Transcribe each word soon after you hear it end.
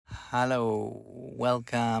Hello,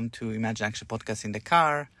 welcome to Imagine Action Podcast in the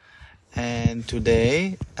car. And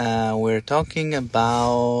today we're talking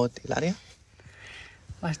about, Ilaria?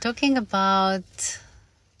 We're talking about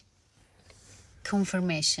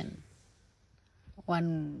confirmation.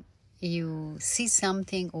 When you see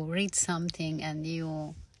something or read something and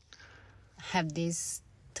you have this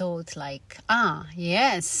thought like,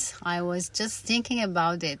 yes, I was just thinking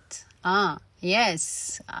about it.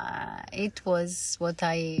 Yes, it was what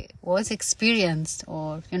I was experienced,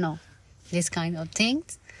 or, this kind of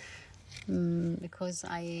things. Because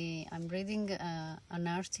I'm reading an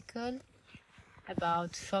article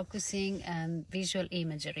about focusing and visual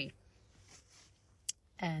imagery.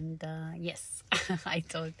 And yes, I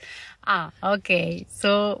thought, okay.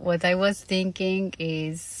 So what I was thinking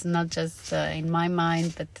is not just in my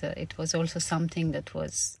mind, but it was also something that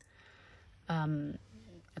was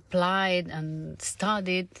applied and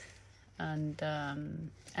studied. And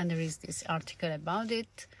there is this article about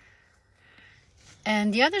it.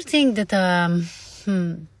 And the other thing that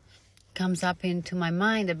comes up into my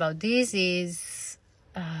mind about this is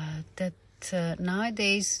that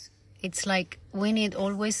nowadays it's like we need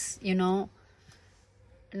always, not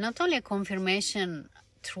only a confirmation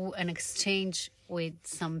through an exchange with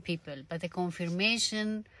some people, but a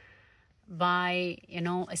confirmation by,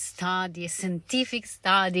 a study, a scientific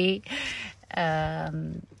study.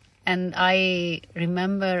 And I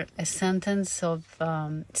remember a sentence of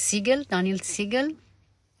Daniel Siegel,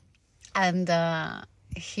 and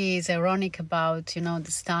he is ironic about, the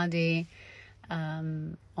study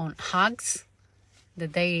on hugs,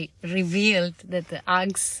 that they revealed that the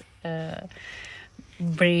hugs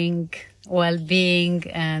bring well-being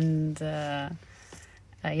and,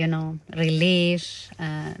 relief.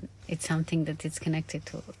 It's something that is connected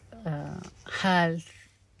to health.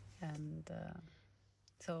 And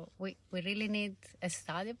so we really need a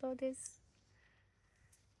study about this.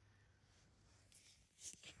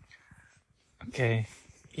 Okay.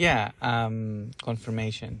 Yeah,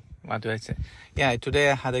 confirmation. What do I say? Yeah, today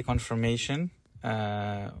I had a confirmation.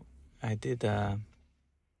 I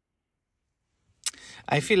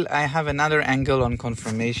feel I have another angle on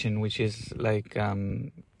confirmation, which is like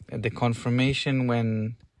the confirmation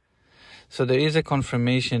when... So there is a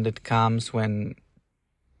confirmation that comes when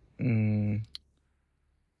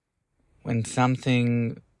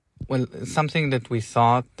something that we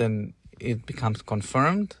thought, then it becomes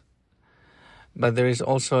confirmed. But there is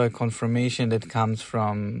also a confirmation that comes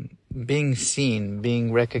from being seen,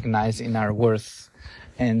 being recognized in our worth,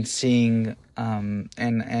 and seeing,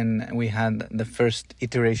 and we had the first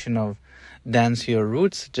iteration of Dance Your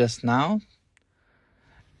Roots just now.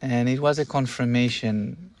 And it was a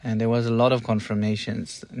confirmation, and there was a lot of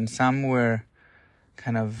confirmations, and some were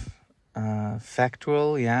kind of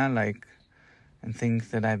factual, and things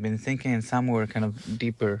that I've been thinking, and some were kind of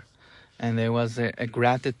deeper. And there was a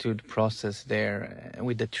gratitude process there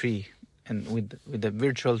with the tree, and with the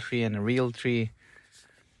virtual tree and a real tree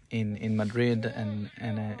in Madrid,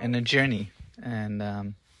 and a journey.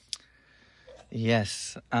 And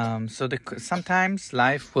yes, so sometimes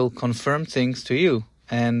life will confirm things to you,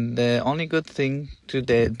 and the only good thing to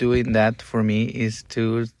doing that for me is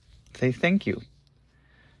to say thank you,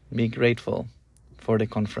 be grateful for the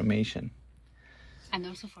confirmation, And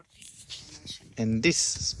also for this confirmation. and this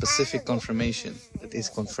specific confirmation that is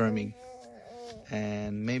confirming.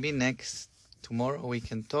 And maybe tomorrow we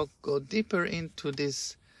can go deeper into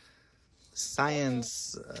this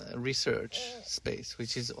science research space,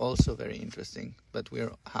 which is also very interesting, but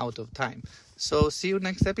we're out of time. So see you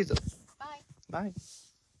next episode. Bye.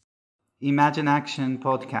 Imagine Action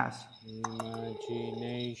Podcast.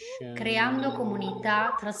 Creando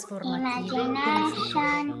comunità trasformative per il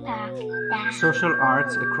futuro. Social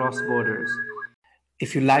arts across borders.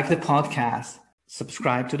 If you like the podcast,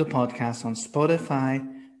 subscribe to the podcast on Spotify,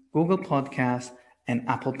 Google Podcast, and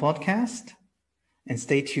Apple Podcast, and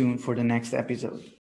stay tuned for the next episode.